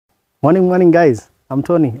Morning guys. I'm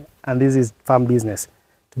Tony and this is Farm Business.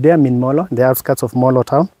 Today I'm in Molo, the outskirts of Molo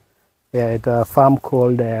Town, at a farm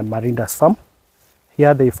called Marindas farm.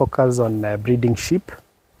 Here they focus on breeding sheep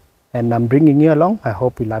and I'm bringing you along. I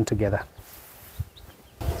hope we learn together.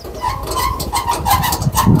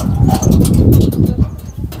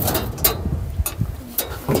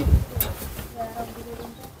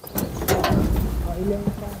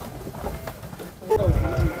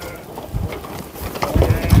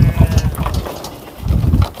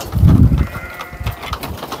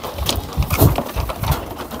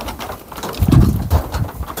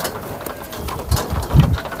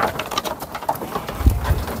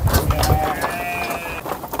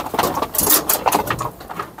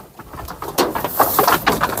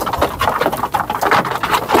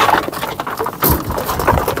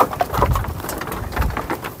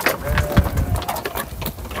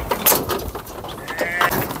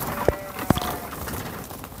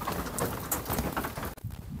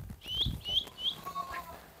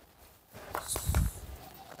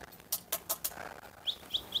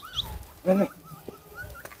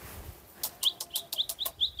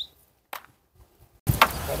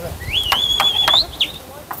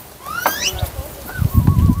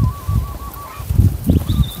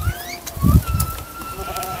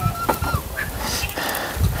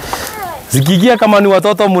 Zikigia kama ni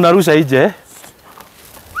watoto munarusha nje.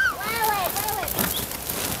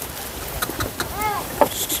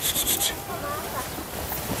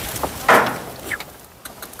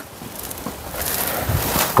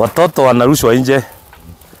 Watoto wanarushwa nje.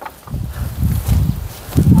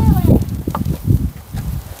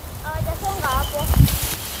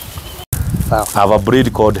 I have a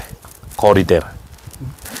breed called corriedale.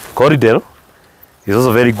 Corriedale is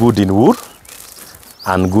also very good in wool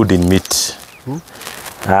and good in meat.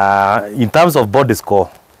 In terms of body score,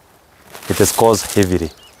 it scores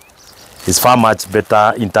heavily. It's far much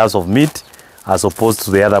better in terms of meat as opposed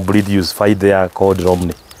to the other breed you find there called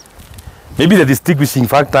Romney. Maybe the distinguishing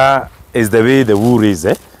factor is the way the wool is.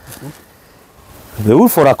 The wool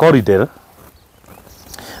for a corriedale,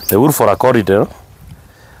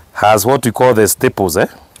 has what we call the staples.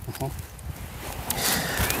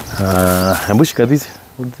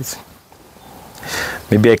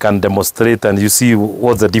 Maybe I can demonstrate and you see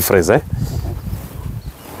what's the difference.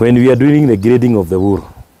 When we are doing the grading of the wool,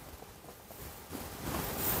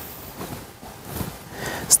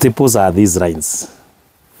 staples are these lines.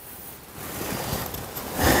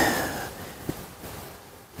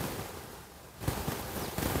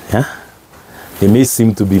 Yeah? They may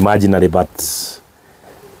seem to be marginal, but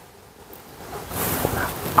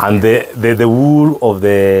and the wool of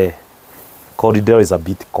the corriedale is a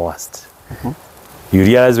bit coarse. You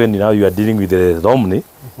realize when now you are dealing with the Romney,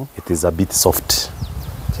 it is a bit soft.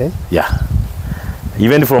 Okay. Yeah.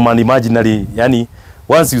 Even from an imaginary, yani,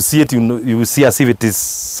 once you see it, you see as if it is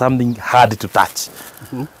something hard to touch.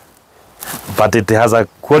 But it has a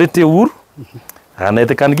quality wool, and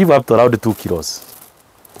it can give up to around 2 kilos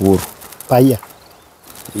wool. Per year?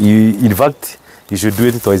 In fact, you should do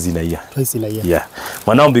it twice in a year. Twice in a year? Yeah.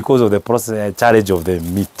 But now because of the process, challenge of the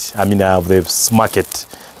meat, of the market,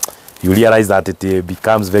 you realize that it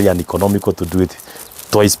becomes very uneconomical to do it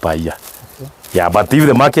twice per year. Okay. Yeah, but if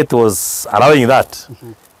the market was allowing that,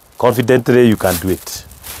 confidently you can do it.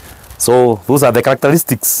 So those are the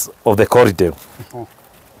characteristics of the corriedale.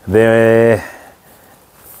 The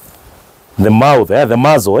mouth, the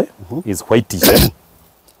muzzle is whitish.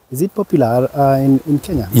 Is it popular in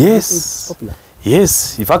Kenya? Yes. It's popular.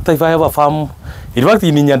 Yes. In fact, if I have a farm, in fact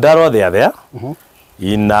in Nyandarua they are there.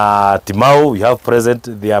 In Timau, we have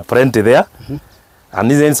they are plenty there.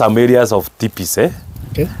 And in some areas of Tipis,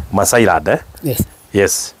 okay. Masai land, Yes.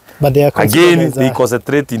 Yes. But they are again, they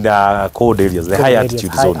concentrate in the cold areas, the high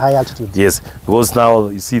altitude zone. High altitude. Yes. Because now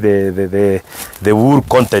you see the wool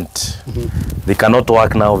content. They cannot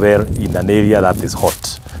work now there in an area that is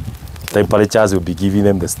hot. Temperatures will be giving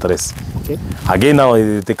them the stress. Okay. Again now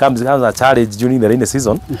it becomes a challenge during the rainy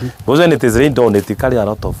season. Because when it is rained on, it carry a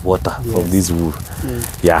lot of water from this wool.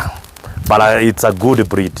 Yeah. But it's a good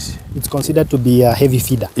breed. It's considered to be a heavy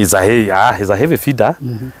feeder. It's a heavy feeder.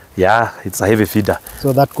 Yeah, it's a heavy feeder.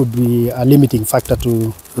 So that could be a limiting factor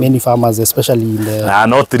to many farmers, especially in the...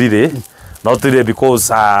 Not really. Not really, because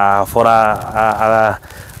for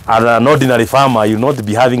an ordinary farmer, you'll not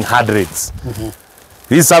be having hard rates.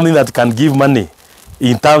 This is something that can give money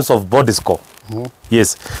in terms of body score.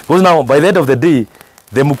 Yes. Because now, by the end of the day,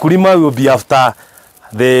 the mukulima will be after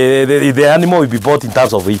the animal will be bought in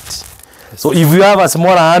terms of weight. So if you have a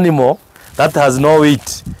smaller animal that has no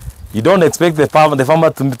weight, you don't expect the farmer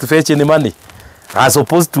to fetch any money. as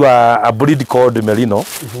opposed to a breed called Merino,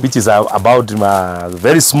 which is about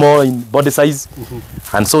very small in body size.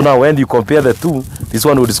 And so now when you compare the two, this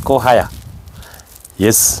one would score higher.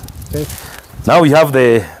 Yes. Okay. Now we have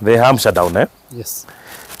the Hampshire down. Yes.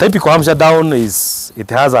 Typical Hampshire down is, it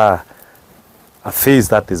has a face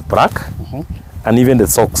that is black, and even the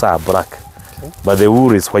socks are black. Okay. But the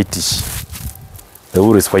wool is whitish. The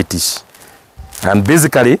wool is whitish. And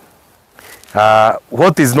basically,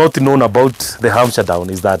 what is not known about the Hampshire down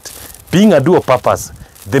is that being a dual purpose,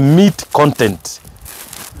 the meat content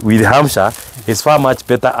with Hampshire is far much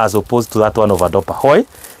better as opposed to that one of a Dorper. Why?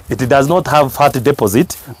 It does not have fat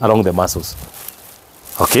deposit along the muscles.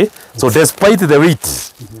 Okay? So despite the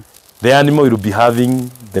weight, the animal will be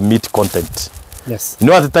having the meat content. Yes. You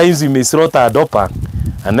know, at the times you may slaughter a Dorper,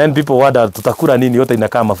 and then people wonder, tutakula nini yote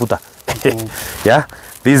inakaa mafuta. Yeah?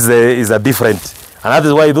 This is a different. And that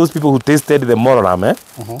is why those people who tasted the Molo lamb,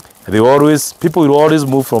 people will always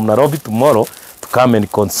move from Nairobi to Molo to come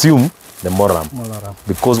and consume the Molo lamb.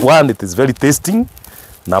 Because one, it is very tasty.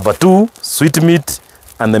 Number two, sweet meat,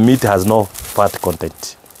 and the meat has no fat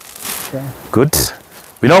content. Okay. Good.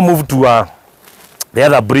 We now move to the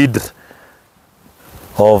other breed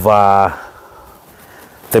of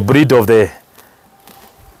the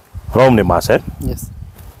Romney mass. Yes.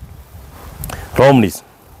 Romneys.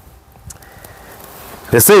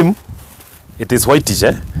 The same, it is whitish,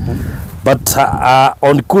 but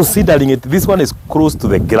on considering it, this one is close to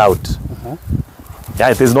the ground. Yeah,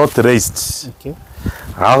 it is not raised. Okay.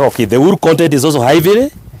 Okay, the wool content is also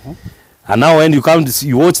heavy. And now when you come,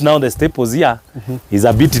 you watch now the staples here, is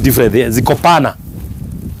a bit different. The kopana.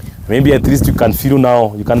 Maybe at least you can feel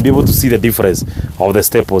now, you can be able to see the difference of the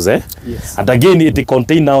staples. Yes. And again, it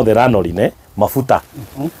contains now the ranolin, mafuta.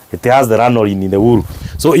 It has the ranolin in the wool.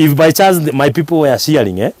 So if by chance my people were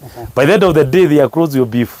shearing, by the end of the day, their clothes will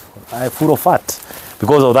be full of fat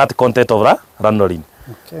because of that content of ranolin.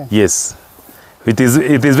 Okay. Yes. It is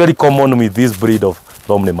very common with this breed of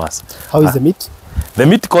Romney mass. How is the meat? The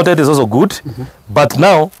meat content is also good, but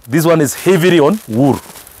now this one is heavily on wool.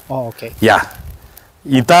 Oh, okay. Yeah.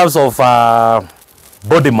 In terms of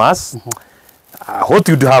body mass, what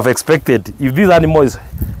you'd have expected, if this animal is,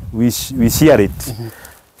 we shear it,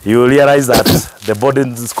 you will realize that the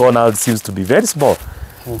body score now seems to be very small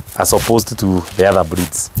as opposed to the other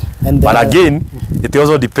breeds. And but again, it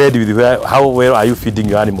also depends with how well are you feeding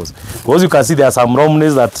your animals. Because you can see there are some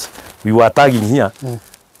Romneys that we were tagging here,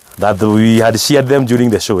 that we had sheared them during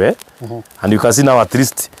the show, and you can see now at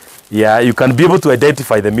least, yeah, you can be able to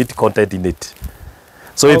identify the meat content in it.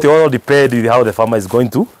 So it all depends with how the farmer is going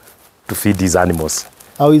to feed these animals.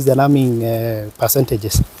 How is the lambing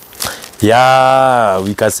percentages? Yeah,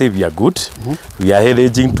 we can say we are good. We are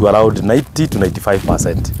aging to around 90 to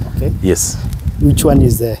 95%. Okay. Yes. Which one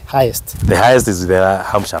is the highest? The highest is the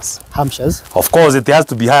Hampshires. Hampshires? Of course, it has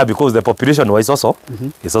to be higher because the population-wise also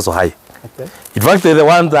is also high. Okay. In fact, the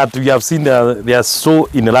ones that we have seen, they are so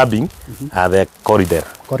in lambing, are the corriedale.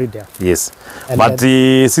 Corriedale. Yes. And but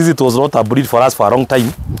since it was not a breed for us for a long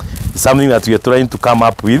time, it's something that we are trying to come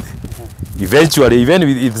up with. Eventually, even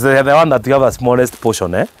it's the one that we have the smallest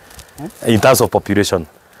portion, in terms of population.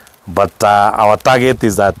 But our target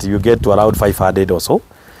is that you get to around 500 or so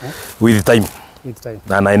with time. With time.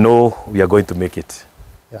 And I know we are going to make it.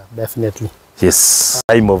 Yeah, definitely. Yes.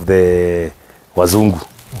 Time of the Wazungu.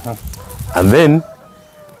 And then,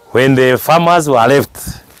 when the farmers were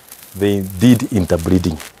left, they did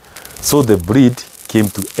interbreeding. So the breed came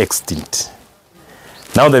to extinct.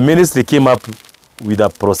 Now the ministry came up with a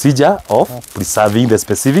procedure of preserving the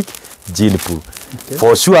specific gene pool. Okay.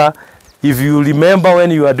 For sure, if you remember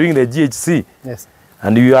when you were doing the GHC, yes,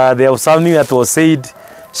 and there was something that was said,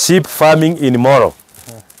 sheep farming in Molo.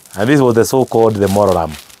 And this was the so-called the Molo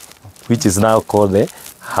lamb, which is now called the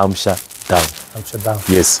Hampshire down. Hampshire down.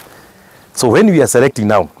 Yes. So when we are selecting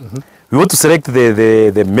now, we want to select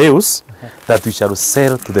the males that we shall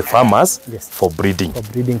sell to the farmers for breeding. For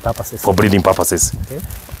breeding purposes. For breeding purposes. Okay.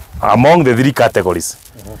 Among the three categories.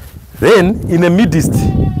 Then, in the midst,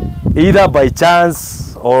 either by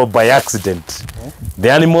chance or by accident,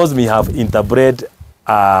 the animals may have interbred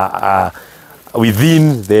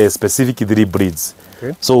within the specific three breeds.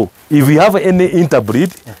 Okay. So, if we have any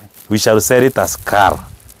interbreed, we shall sell it as car.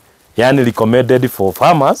 Yani recommended for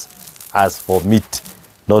farmers as for meat,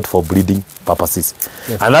 not for breeding purposes.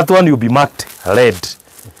 Yes. And that one will be marked red,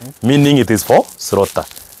 meaning it is for slaughter.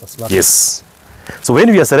 Yes. So when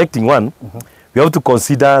we are selecting one, we have to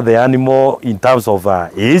consider the animal in terms of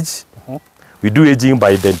age. We do aging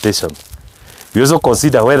by dentation. We also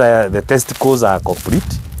consider whether the testicles are complete.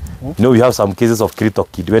 You know, we have some cases of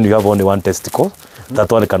critochid when you have only one testicle.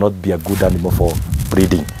 that one cannot be a good animal for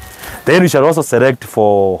breeding. Then we shall also select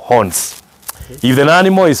for horns. Okay. If the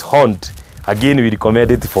animal is horned, again we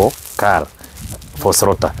recommend it for cow, for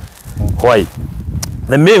slaughter. Why?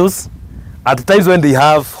 The males, at the times when they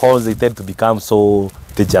have horns, they tend to become so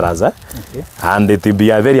dangerous, okay. And it will be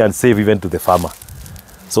very unsafe even to the farmer.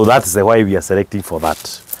 So that is why we are selecting for that.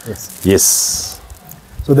 Yes. Yes.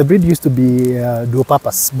 So the breed used to be dual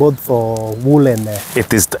purpose, both for wool and...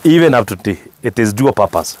 It is, even up to today, it is dual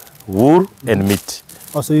purpose, wool and meat.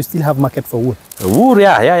 Oh, so you still have market for wool? Wool,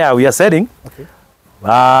 yeah, we are selling. Okay.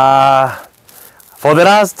 For the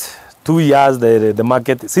last 2 years, the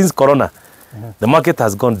market, since Corona, the market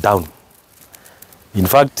has gone down. In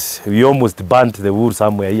fact, we almost burnt the wool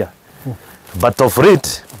somewhere here. But of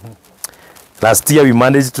rate, last year we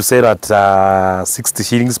managed to sell at 60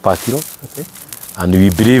 shillings per kilo. Okay. And we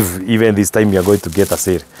believe even this time we are going to get a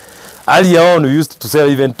sale. Earlier on, we used to sell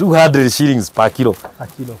even 200 shillings per kilo. Per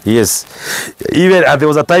kilo? Yes. Even there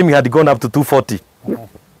was a time we had gone up to 240.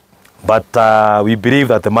 But we believe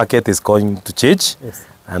that the market is going to change. Yes.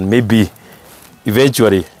 And maybe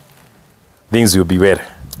eventually things will be well.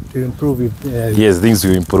 To improve it. Yes, things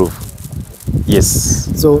will improve.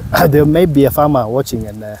 Yes. So there may be a farmer watching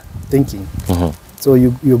and thinking, so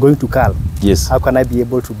you're going to Carl. Yes. How can I be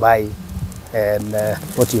able to buy and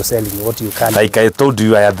what you're selling, what you can? Like I told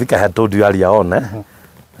you, I think I had told you earlier on,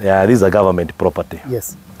 yeah, this is a government property.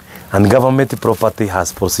 Yes. And government property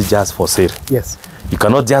has procedures for sale. Yes. You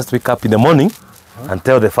cannot just wake up in the morning and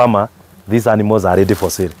tell the farmer, these animals are ready for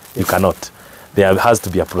sale. Yes. You cannot. There has to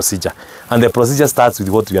be a procedure. And the procedure starts with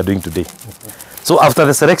what we are doing today. So after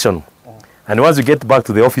the selection, and once we get back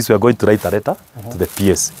to the office, we are going to write a letter to the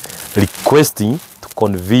PS requesting to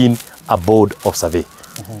convene a board of survey.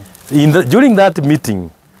 During that meeting,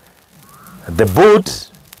 the board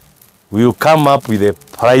will come up with a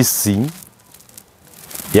pricing,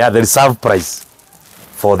 the reserve price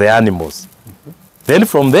for the animals. Then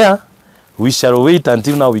from there, we shall wait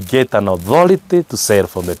until now we get an authority to sell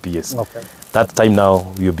from the PS. Okay. That time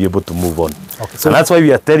now, we'll be able to move on. Okay, so and that's why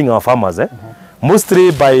we are telling our farmers,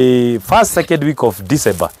 mostly by 1st, 2nd week of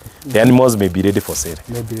December, the animals may be ready for sale.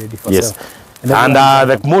 May be ready for sale. And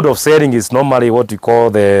the mode of selling is normally what we call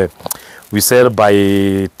we sell by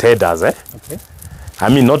tenders. Okay. I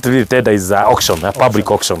mean, not really tender, is auction, a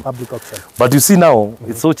public auction. Public auction. But you see now,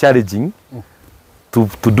 it's so challenging to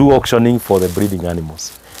do auctioning for the breeding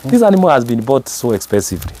animals. This animal has been bought so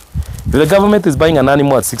expensively. If the government is buying an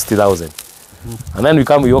animal at 60,000, and then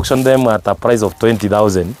we auction them at a price of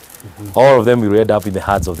 20,000, all of them will end up in the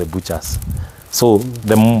hands of the butchers. So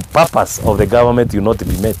the purpose of the government will not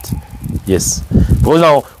be met. Yes. Because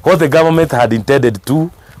now what the government had intended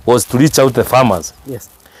to was to reach out to the farmers. Yes.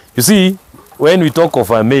 You see, when we talk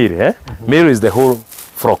of a male, male is the whole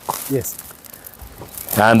flock. Yes.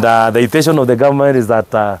 And the intention of the government is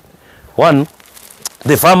that one,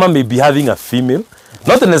 the farmer may be having a female,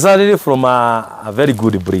 not necessarily from a very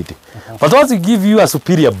good breed. But once we give you a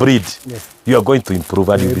superior breed, you are going to improve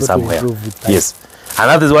and you'll be somewhere. Yes. And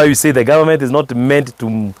that is why we say the government is not meant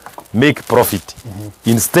to make profit.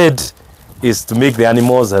 Instead, is to make the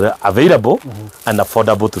animals available and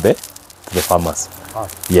affordable to the farmers.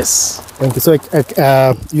 Yes. Thank you. So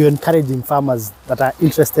you're encouraging farmers that are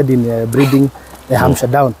interested in breeding the Hampshire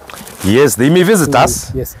down? Yes, they may visit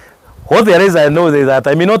us. Yes. What there is, I know is that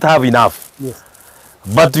I may not have enough. Yes.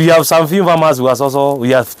 But we have some few farmers who are also, we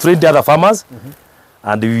have trained the other farmers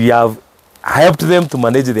and we have helped them to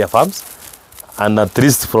manage their farms. And at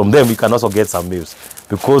least from them, we can also get some meals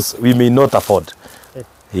because we may not afford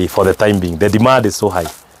for the time being. The demand is so high.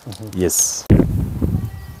 Yes.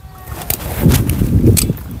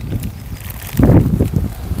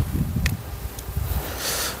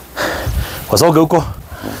 Kwa soge huko,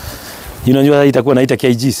 unajua itakuwa naita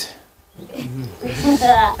kgs.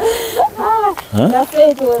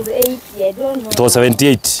 It was 80, I don't know. It was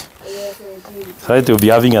 78. Yeah, 78. So it will be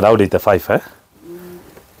having around 85,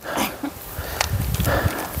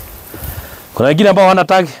 Kuna wengine ambao wana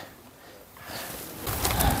tag.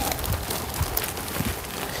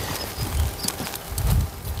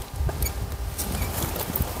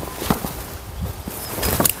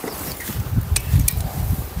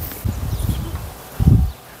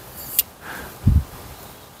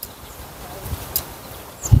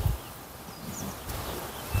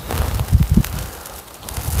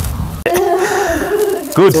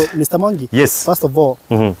 Good. So, Mr. Mwangi, yes. First of all,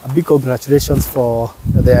 a big congratulations for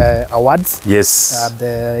the awards. Yes.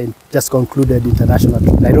 The just concluded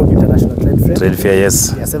Nairobi International Trade Fair.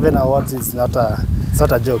 Yes. Yeah, 7 awards is not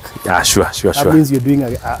a joke. Yeah, sure. That means you're doing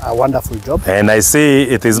a wonderful job. And I say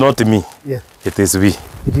it is not me. Yeah. It is we.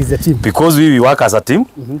 It is a team. Because we work as a team.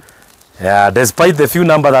 Despite the few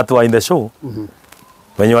number that were in the show,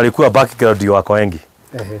 when you walikuwa background you wako wengi.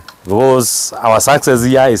 Because our success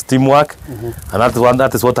here is teamwork, and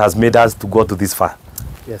that is what has made us to go to this far.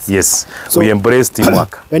 Yes. Yes. So we embrace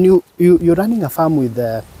teamwork. When you're running a farm with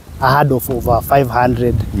a herd of over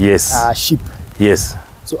 500 sheep. Yes.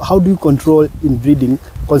 So how do you control inbreeding,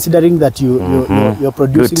 considering that you're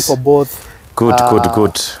producing for both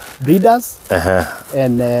good breeders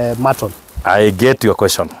and mutton? I get your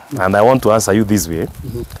question, and I want to answer you this way.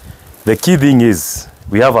 The key thing is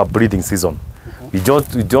we have a breeding season. We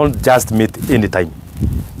don't just mate any time.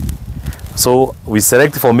 So we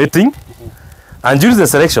select for mating, and during the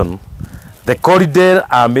selection, the corriedale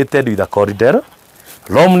are mated with the corriedale,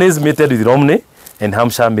 Romney is mated with Romney, and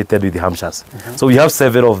Hampshire mated with the Hampshires. So we have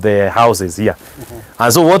several of the houses here.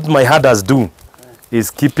 And so what my herders do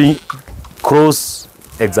is keeping close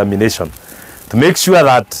examination to make sure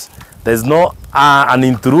that there's no an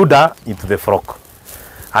intruder into the flock.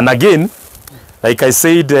 And again, like I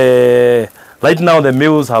said, right now the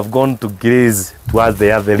males have gone to graze towards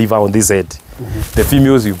the river on this end. The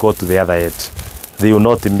females will go to the other end. They will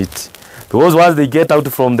not meet. Because once they get out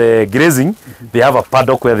from the grazing, they have a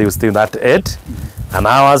paddock where they will stay on that end. And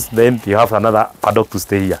ours, then you have another paddock to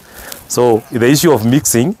stay here. So the issue of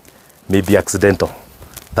mixing may be accidental.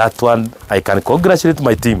 That one, I can congratulate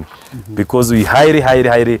my team because we highly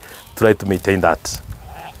try to maintain that.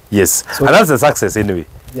 Yes, so, and that's a success anyway.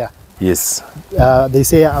 Yeah. Yes. They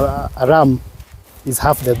say a ram is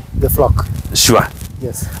half the flock. Sure.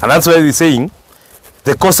 Yes. And that's why we're saying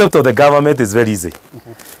the concept of the government is very easy.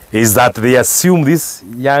 Is that they assume this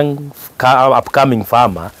young upcoming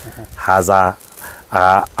farmer has a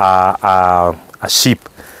sheep,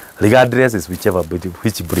 regardless is whichever breed,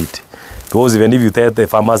 which breed. Because even if you tell the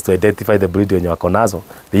farmers to identify the breed when you are conazo,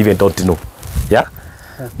 they even don't know. Yeah?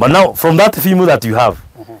 But now, from that female that you have,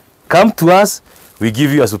 come to us, we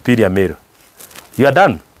give you a superior male. You are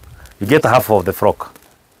done. You get half of the flock.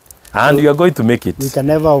 And you are going to make it. We can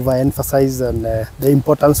never overemphasize on the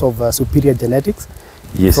importance of superior genetics.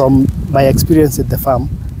 Yes. From my experience at the farm,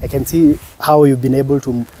 I can see how you've been able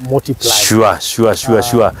to multiply. Sure.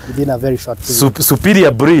 Within a very short period.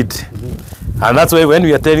 Superior breed. And that's why when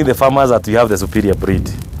we are telling the farmers that we have the superior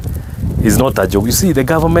breed, it's not a joke. You see, the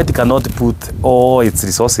government cannot put all its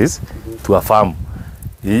resources to a farm.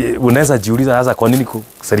 Unaweza jiuliza sasa kwa nini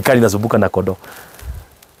serikali inasumbuka na kondoo?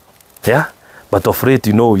 Yeah? But of late,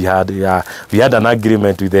 you know, we had an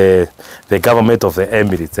agreement with the government of the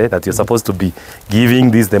Emirates that you're supposed to be giving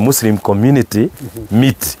the Muslim community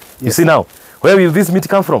meat. Yes. You see now, where will this meat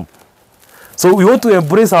come from? So we want to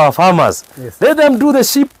embrace our farmers. Yes. Let them do the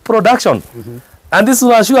sheep production. And this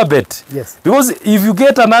will assure a bet. Yes. Because if you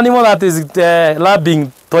get an animal that is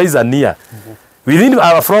labbing twice a year, within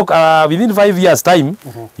our flock, within 5 years' time,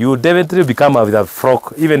 you will definitely become with a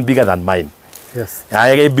flock even bigger than mine. Yes.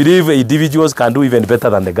 I believe individuals can do even better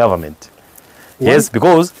than the government. Yes,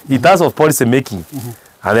 because in terms of policy making,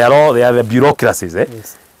 and they are the bureaucracies,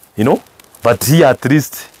 Yes. You know. But here at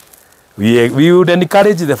least, we would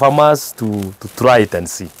encourage the farmers to try it and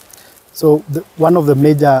see. So one of the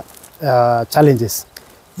major challenges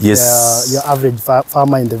your average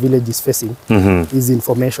farmer in the village is facing is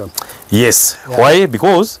information. Yes. Yeah. Why?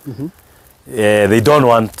 Because they don't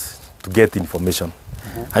want to get information.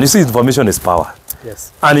 And you see, information is power.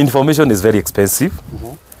 Yes. And information is very expensive,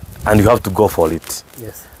 and you have to go for it.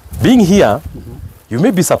 Yes. Being here, you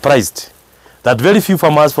may be surprised that very few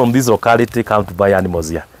farmers from this locality come to buy animals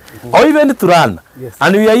here, or even to run. Yes.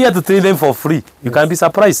 And we are here to train them for free. You can be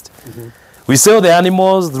surprised. We sell the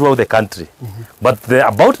animals throughout the country, but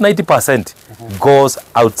about 90% goes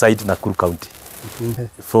outside Nakuru County.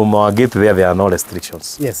 From our gate there are no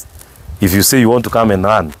restrictions. Yes. If you say you want to come and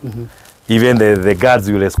run, even the guards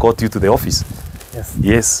will escort you to the office. Yes.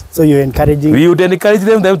 Yes. So you're encouraging... We would encourage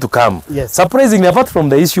them to come. Yes. Surprisingly, apart from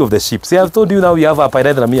the issue of the sheep. See, I've told you now we have a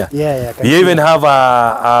pyrethrum here. Yeah. We even have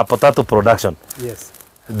a potato production. Yes.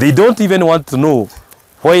 They don't even want to know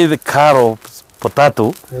why the car of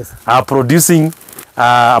potato are producing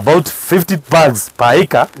about 50 bags per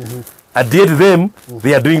acre. At the end of them,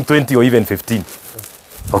 they are doing 20 or even 15.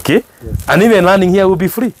 Okay? Yes. And even landing here will be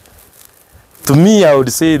free. To me, I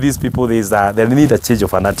would say these people, they need a change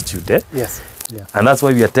of an attitude. Yes. Yeah. And that's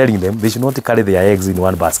why we are telling them they should not carry their eggs in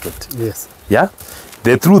one basket. Yes. Yeah?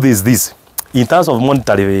 The truth is this. In terms of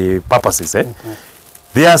monetary purposes,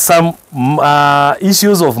 there are some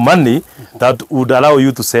issues of money that would allow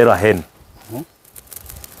you to sell a hen.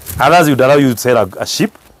 Others would allow you to sell a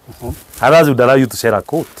sheep. Others would allow you to sell a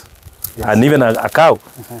goat. Yes. And even a cow.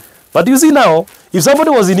 But you see now, if somebody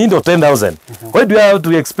was in need of 10,000, why do you have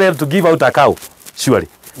to expect to give out a cow? Surely.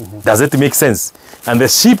 Does it make sense? And the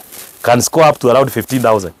sheep can score up to around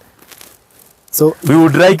 15,000. So we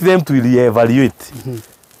would like them to reevaluate.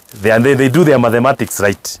 And then they do their mathematics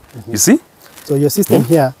right. You see? So your system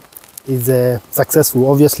here is successful.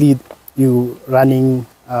 Obviously, you running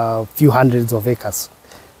a few hundreds of acres.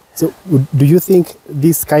 So do you think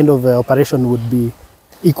this kind of operation would be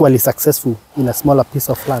equally successful in a smaller piece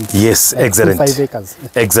of land? Yes, like excellent. 5 acres.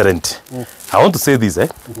 Excellent. I want to say this.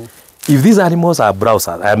 If these animals are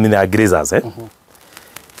browsers, I mean are grazers,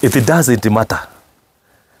 it doesn't matter.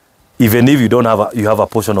 Even if you don't have you have a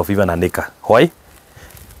portion of even an acre. Why?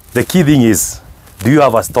 The key thing is, do you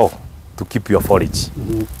have a store to keep your forage?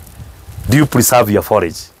 Do you preserve your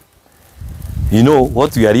forage? You know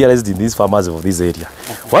what we are realized in these farmers of this area.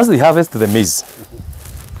 Once they harvest the maize,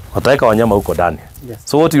 wataweka wanyama huko ndani.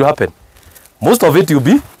 So what will happen? Most of it will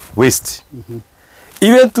be waste.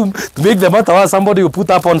 Even to make the matter worse, somebody will put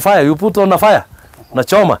up on fire. You put on a fire,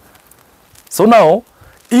 unachoma. So now,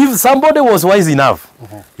 if somebody was wise enough,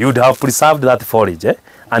 you would have preserved that forage,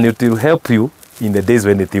 and it will help you in the days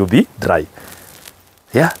when it will be dry.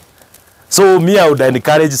 Yeah. So me, I would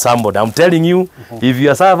encourage somebody. I'm telling you, if you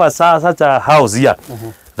have such a house here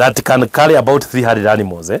that can carry about 300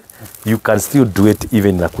 animals, you can still do it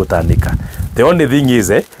even in a quarter an acre. The only thing is,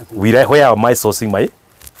 where am I sourcing my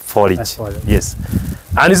forage? Yes.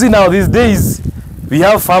 And you see now these days, we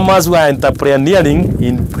have farmers who are entrepreneuring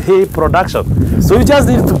in hay production. So you just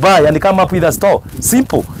need to buy and come up with a store.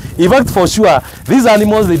 Simple. In fact, for sure, these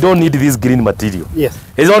animals, they don't need this green material. Yes.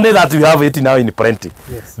 It's only that we have it now in plenty.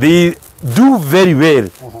 Yes. They do very well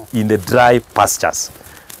in the dry pastures.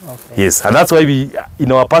 Okay. Yes, and that's why we,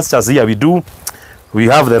 in our pastures here, we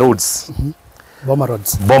have the roads. Bomber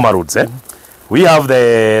roads. Bomber roads, We have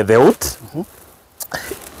the oat.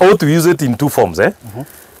 Oat, we use it in two forms,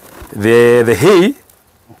 The hay,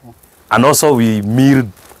 and also we mill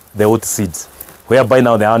the oat seeds, whereby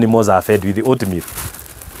now the animals are fed with the oatmeal.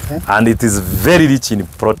 And it is very rich in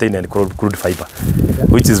protein and crude fiber,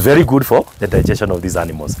 which is very good for the digestion of these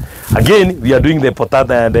animals. Again, we are doing the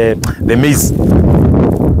potato and the maize,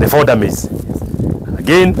 the fodder maize.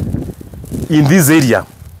 Again, in this area,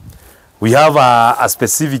 we have a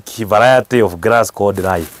specific variety of grass called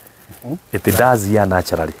rye. It does here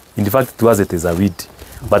naturally. In fact, to us it is a weed,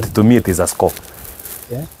 but to me it is a scope.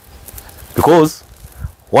 Because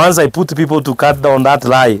once I put people to cut down that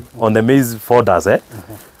rye on the maize fodders,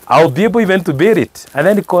 I'll be able even to bear it, and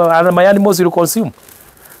then my animals will consume.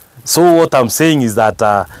 So what I'm saying is that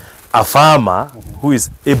a farmer who is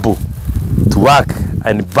able to work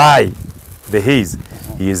and buy the hay,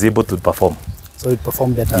 he is able to perform. So it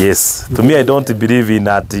perform better. Yes. To me, I don't believe in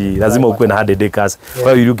that. Lazima ukue na 100 acres.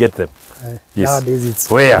 Where will you get them? Yes. Nowadays it's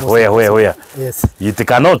where? Yes. It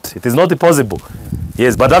cannot. It is not possible.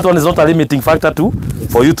 Yes, but that one is not a limiting factor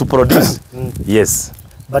for you to produce. Yes.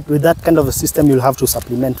 But with that kind of a system, you'll have to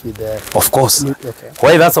supplement with the... Of course.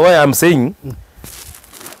 Okay. That's why I'm saying,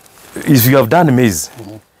 if you have done maize,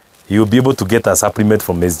 you'll be able to get a supplement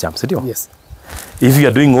from maize germs. Yes. If you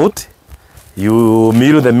are doing oat, you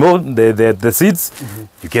mill the seeds,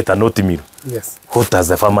 you get an oatmeal. Yes. What does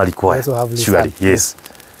the farmer require? Surely, yes.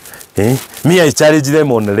 Me, I challenge them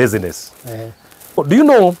on laziness. Do you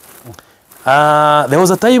know, there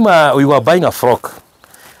was a time we were buying a frog,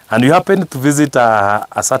 and we happened to visit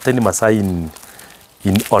a certain Maasai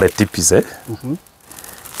in Oretipis.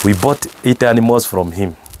 We bought 8 animals from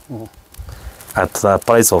him at a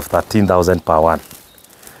price of 13,000 per one.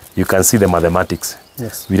 You can see the mathematics.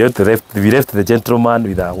 Yes. We left the gentleman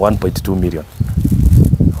with 1.2 million.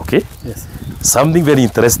 Okay? Yes. Something very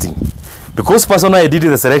interesting. Because personally I did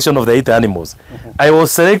the selection of the 8 animals, I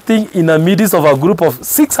was selecting in the midst of a group of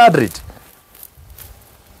 600.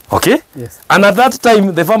 Okay? Yes. And at that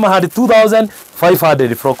time, the farmer had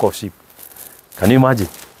 2,500 flock of sheep. Can you imagine?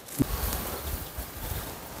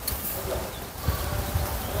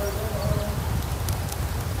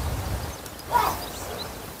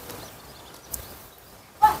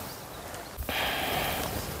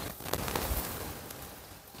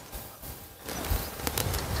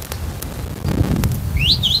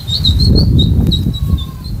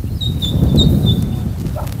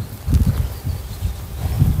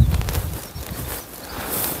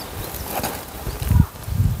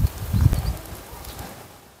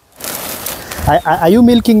 Are you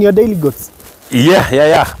milking your daily goats?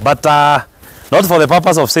 Yeah. But not for the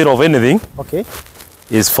purpose of sale of anything. Okay.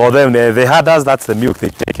 It's for them. They had us, that's the milk they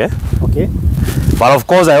take. Okay. But of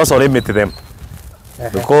course, I also limit them.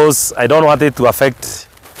 Because I don't want it to affect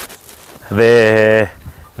the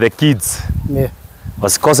kids. Yeah.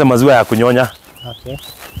 wasikose maziwa ya kunyonya. Okay.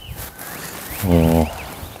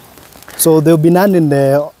 So there will be none in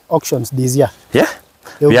the auctions this year? Yeah,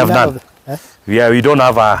 we have none. We don't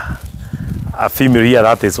have a female here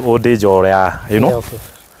that is old age or, you know. Yeah, okay.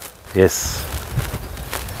 Yes.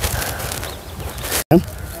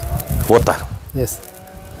 Water. Yes.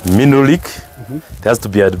 Mineral leak. There has to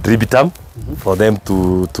be a dribitum for them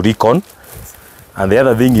to recon. And the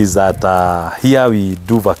other thing is that here we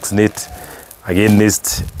do vaccinate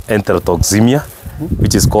against enterotoxemia,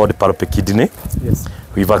 which is called parapechidine. Yes.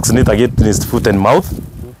 We vaccinate against foot and mouth.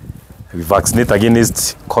 We vaccinate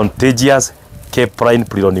against contagious caprine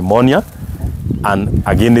pneumonia and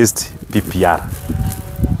against PPR.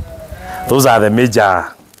 Those are the major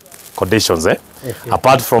conditions. Okay.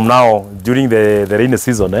 Apart from now, during the rainy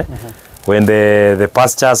season, when the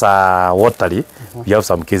pastures are watery, we have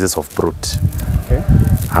some cases of brood. Okay.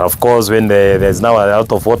 And of course, when there's now a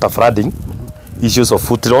lot of water flooding, issues of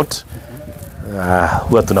foot rot,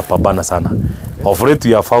 huwa tunapambana sana. Of late,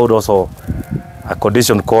 we have found also a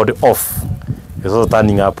condition called off. It's also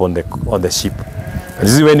turning up on the sheep. And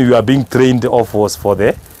this is when you are being trained off was for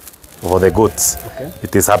the goats. Okay.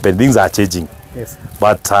 It is happening. Things are changing. Yes.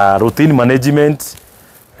 But routine management,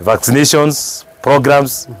 vaccinations,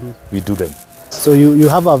 programs, we do them. So you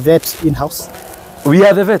have a vet in-house? We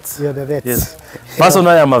are the vets. You're the vets. Yes.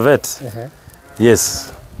 Personally, I'm a vet.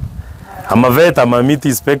 Yes. I'm a vet, I'm a meat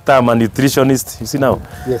inspector, I'm a nutritionist. You see now?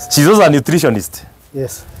 Yes. She's also a nutritionist.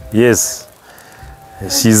 Yes. Yes.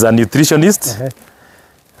 She's a nutritionist.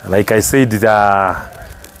 Like I said,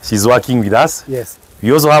 she's working with us. Yes.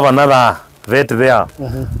 We also have another vet there.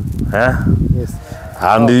 Yes.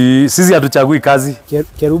 And sisi hatuchagui kazi.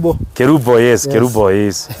 Kerubo? Kerubo, yes. Kerubo,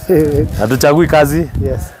 yes. Hatuchagui kazi.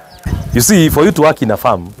 Yes. You see, for you to work in a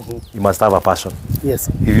farm, you must have a passion. Yes.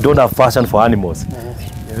 If you don't have passion for animals,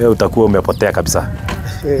 utakuwa umepotea kabisa.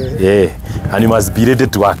 Yeah. And you must be ready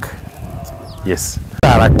to work. Yes.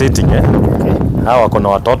 Lactating, hawa wako na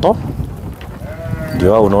watoto.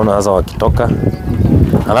 Ndio wao unaona sasa wakitoka.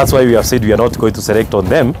 And that's why we have said we are not going to select on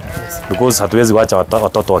them, because hatuwezi wacha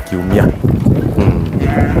watoto wakiumia.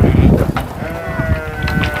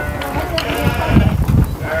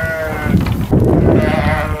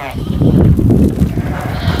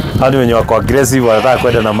 Hadi wenye wako aggressive wanataka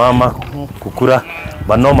kwenda na mama kukura.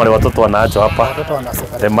 But normally watoto wanaachwa hapa.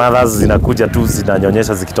 The mothers zinakuja tu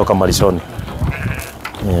zinanyonyesha zikitoka malishoni.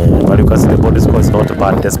 But you can see the body score is not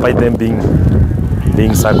bad despite them being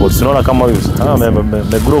circled. Unaona kama huyu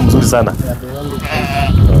grow mzuri sana.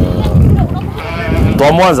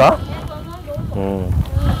 Toa Mwanza.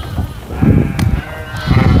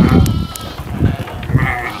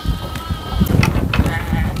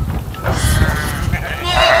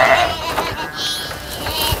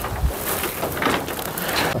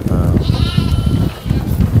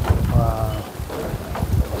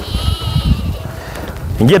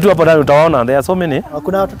 Ingia tu hapo ndani utaona there are so many.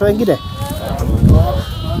 Kuna watoto wengine?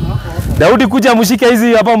 Daudi kuja mshike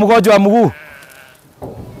hizi hapa mgonjwa wa mguu.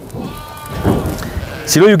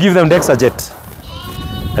 Silo you give them Dexajet.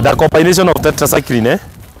 The combination of tetracycline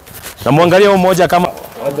Na muangalia huyo mmoja kama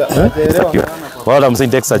wala msini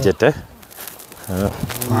Dexajet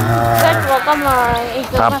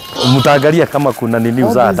mtaangalia kama kuna nini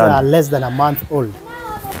uzaa ndani. Are less than a month old.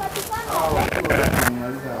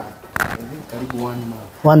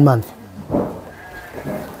 1 month.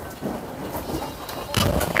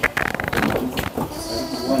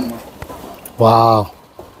 Wow.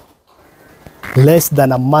 Less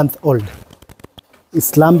than a month old.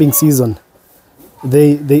 It's lambing season.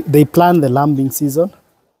 They plan the lambing season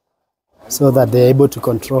so that they're able to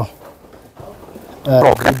control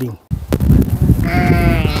breeding.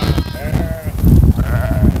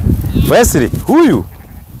 Wesley, huyu?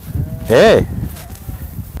 Eh.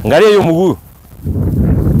 Angalia hiyo mguu.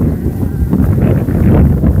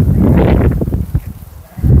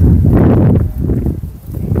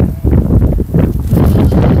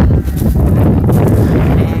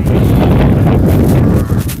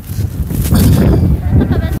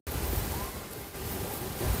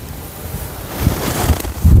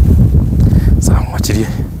 Sawa, mwachilie.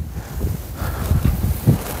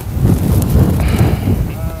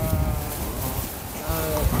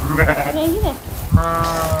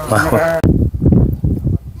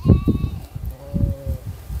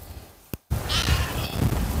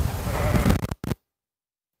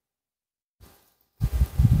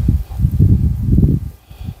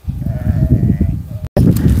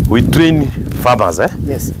 We train farmers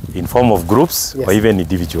Yes. in form of groups or even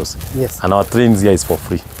individuals. Yes. And our training here is for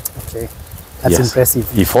free. Okay. That's impressive.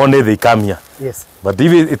 If only they come here. Yes. But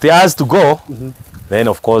if it has to go, then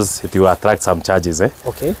of course it will attract some charges.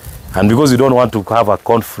 Okay. And because we don't want to have a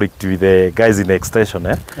conflict with the guys in the extension,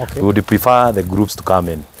 Okay. we would prefer the groups to come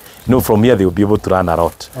in. From here they will be able to run a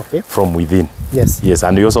route from within. Yes. Yes,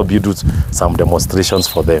 and we also do some demonstrations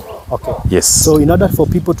for them. Okay. Yes. So in order for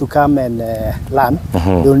people to come and learn,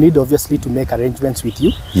 they will need obviously to make arrangements with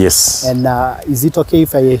you. Yes. And is it okay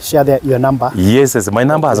if I share your number? Yes, my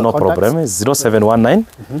number has no contacts? problem. It's 0719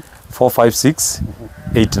 456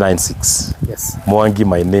 896. Yes. Mwangi,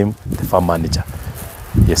 my name, the farm manager.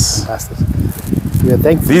 Yes. Fantastic. We are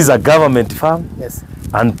thankful. This is a government farm. Yes.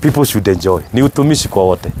 And people should enjoy. Ni utumishi kwa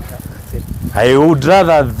wote. I would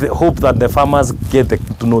rather hope that the farmers get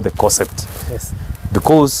to know the concept. Yes.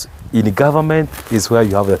 Because in government is where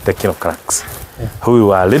you have the technocrats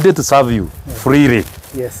who are ready to serve you freely.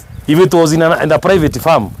 Yes. If it was in a private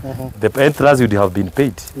farm, the entrance would have been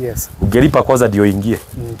paid. Yes. Ungelipa kwanza ndio ingie.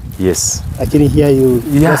 Yes. Lakini here you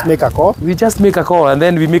just make a call. We just make a call and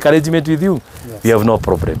then we make arrangement with you. Yes. We have no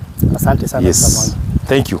problem. Asante sana. Yes.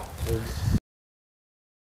 Thank you.